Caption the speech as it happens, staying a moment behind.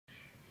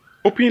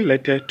Open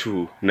letter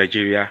to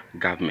Nigeria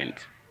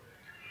government.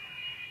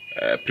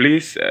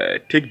 Please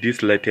take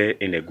this letter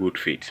in a good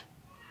faith,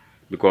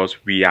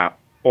 because we are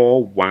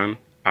all one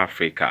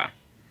Africa.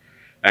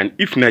 And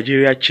if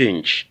Nigeria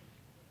change,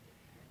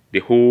 the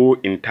whole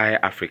entire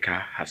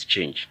Africa has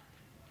changed.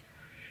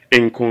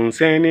 In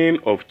concerning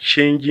of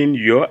changing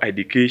your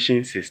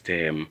education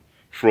system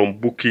from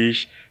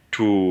bookish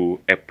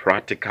to a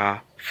practical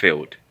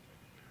field,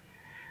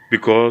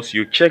 because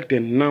you check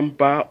the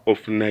number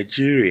of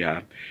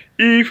Nigeria,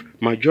 if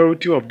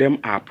majority of them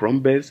are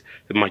plumbers,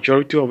 the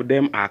majority of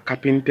them are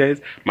carpenters,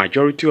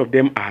 majority of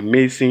them are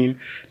masons,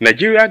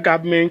 Nigeria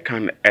government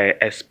can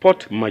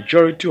export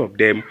majority of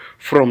them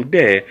from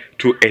there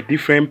to a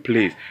different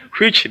place,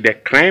 which the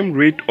crime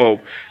rate of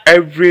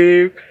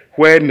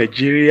everywhere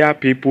Nigeria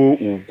people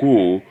will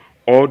go,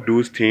 all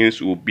those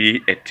things will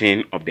be a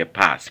thing of the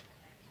past.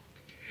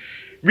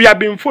 We have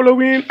been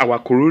following our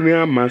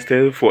colonial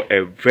masters for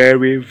a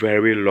very,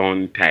 very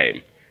long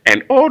time.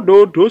 And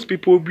although those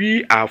people,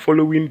 we are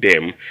following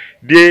them,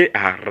 they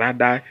are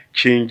rather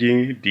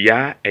changing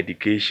their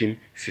education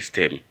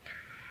system.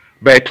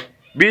 But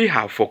we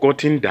have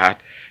forgotten that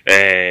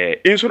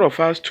instead of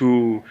us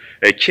to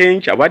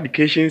change our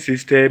education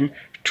system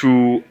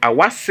to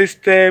our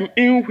system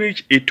in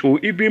which it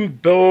will even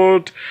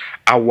build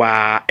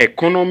our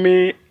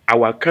economy,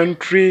 our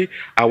country,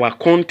 our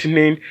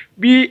continent,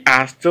 we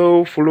are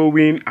still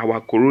following our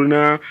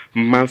colonial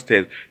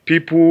masters,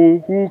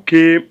 people who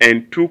came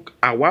and took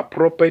our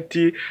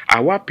property,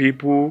 our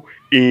people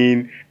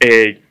in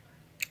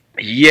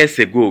years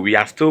ago. We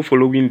are still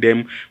following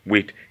them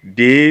with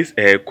this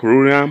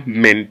colonial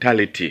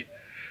mentality.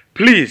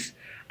 Please,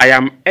 I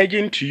am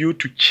urging to you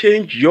to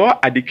change your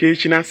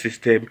educational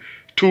system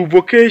to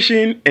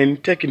vocation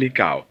and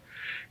technical,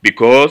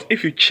 because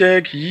if you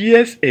check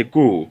years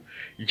ago,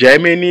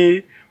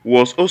 Germany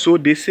was also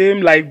the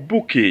same like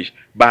bookish,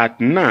 but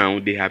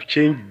now they have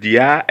changed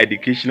their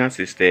educational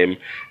system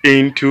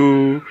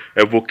into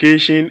a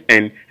vocation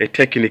and a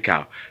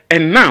technical.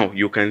 And now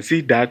you can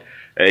see that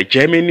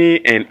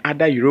Germany and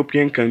other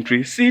European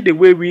countries see the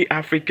way we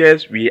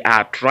Africans, we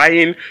are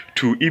trying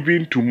to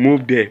even to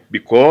move there,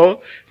 because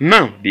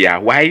now they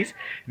are wise.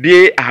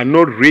 They are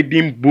not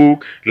reading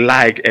book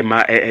like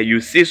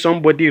you see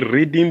somebody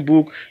reading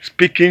book,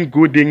 speaking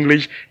good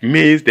English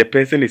means the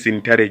person is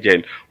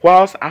intelligent.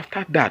 Whilst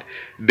after that,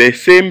 the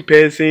same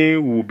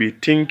person will be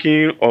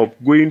thinking of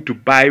going to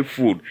buy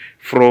food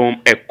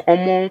from a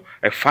common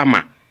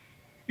farmer.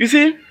 You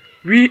see,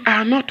 we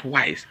are not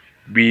wise.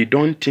 We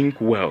don't think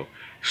well.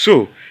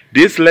 So,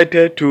 this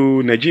letter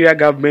to Nigeria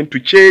government to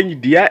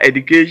change their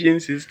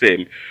education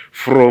system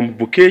from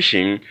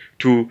vocation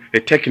to a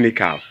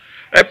technical.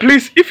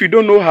 Please, if you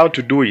don't know how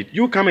to do it,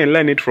 you come and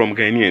learn it from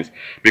Ghanaians.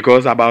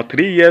 Because about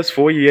 3 years,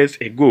 4 years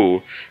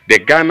ago, the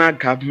Ghana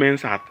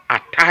governments had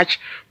attached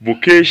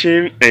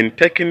vocation and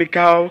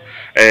technical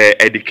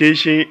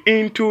education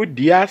into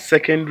their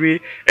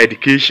secondary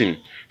education.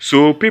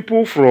 So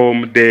people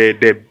from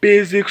the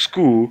basic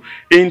school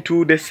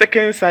into the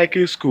second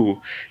cycle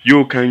school,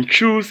 you can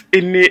choose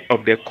any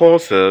of the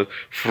courses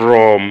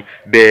from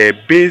the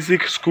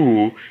basic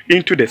school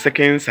into the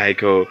second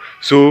cycle.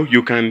 So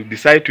you can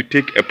decide to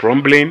take a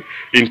plumbing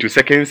into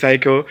second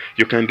cycle.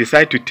 You can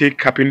decide to take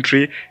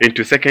carpentry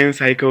into second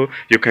cycle.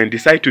 You can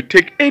decide to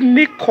take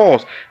any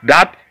course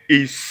that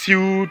is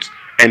suits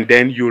and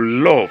then you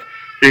love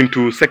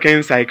into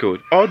second cycle.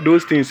 All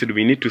those things that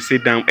we need to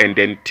sit down and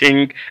then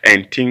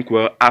think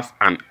well as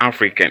an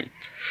African,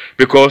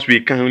 because we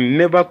can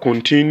never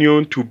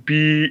continue to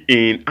be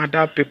in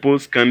other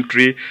people's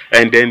country,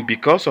 and then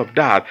because of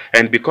that,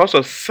 and because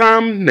of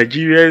some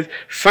Nigerians,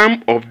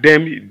 some of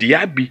them,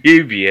 their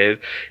behaviors,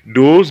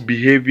 those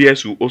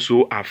behaviors will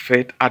also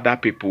affect other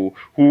people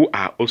who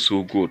are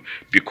also good,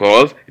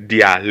 because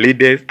their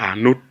leaders are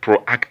not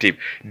proactive.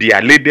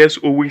 Their leaders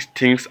always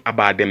think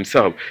about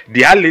themselves.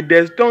 Their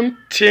leaders don't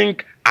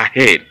think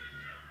ahead.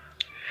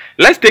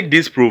 Let's take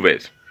this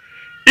proverb.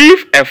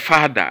 If a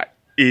father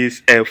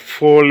is a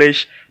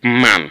foolish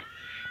man,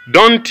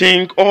 don't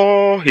think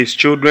all his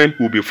children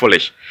will be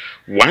foolish.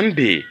 One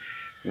day,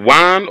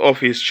 one of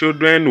his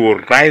children will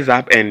rise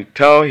up and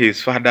tell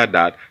his father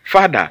that,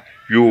 "Father,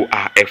 you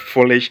are a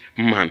foolish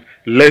man.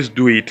 Let's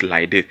do it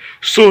like this."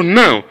 So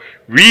now,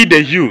 we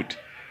the youth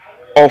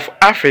of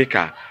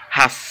Africa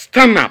has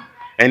stand up,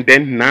 and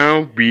then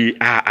now we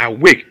are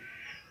awake.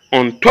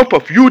 On top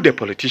of you, the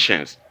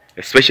politicians,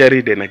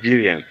 especially the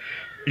Nigerians,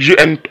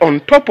 and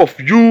on top of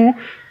you,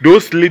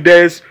 those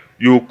leaders,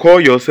 you call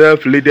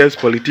yourself leaders,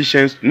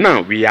 politicians.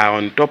 Now we are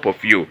on top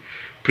of you.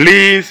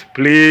 Please,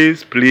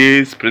 please,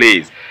 please,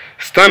 please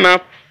stand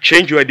up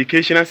Change your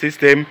educational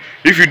system.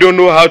 If you don't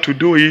know how to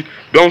do it,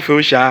 don't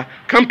feel shy.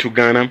 Come to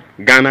Ghana.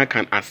 Ghana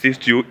can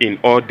assist you in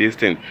all these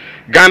things.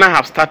 Ghana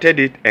have started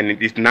it, and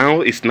it's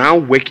now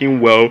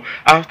working well.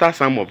 After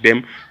some of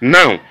them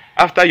now,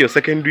 after your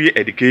secondary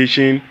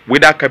education,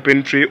 whether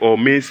carpentry or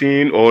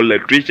mason or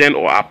electrician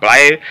or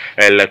apply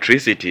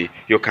electricity,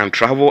 you can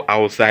travel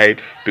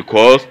outside,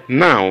 because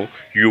now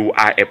you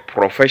are a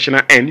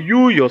professional and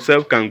you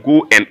yourself can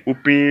go and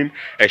open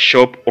a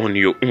shop on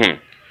your own.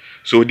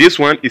 So this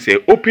one is an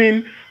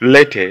open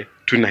letter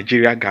to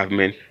Nigeria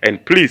government,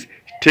 and please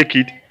take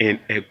it in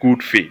a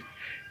good faith,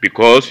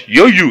 because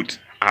your youth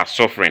are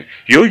suffering.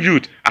 Your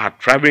youth are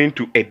traveling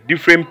to a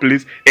different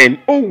place, and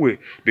always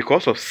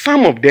because of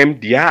some of them,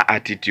 their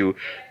attitude,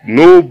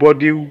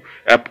 nobody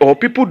or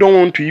people don't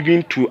want to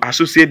even to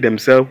associate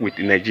themselves with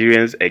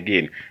Nigerians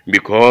again,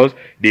 because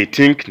they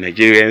think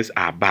Nigerians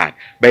are bad.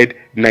 But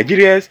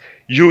Nigerians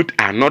youth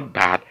are not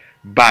bad,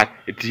 but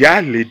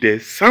their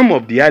leaders, some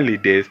of their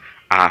leaders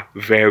are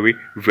very,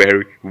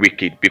 very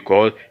wicked,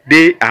 because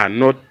they are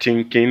not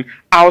thinking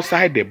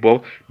outside the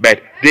box,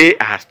 but they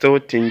are still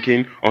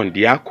thinking on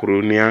their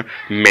colonial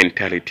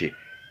mentality.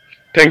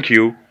 Thank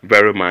you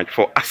very much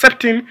for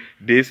accepting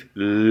this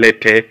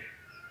letter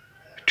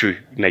to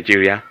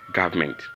Nigeria government.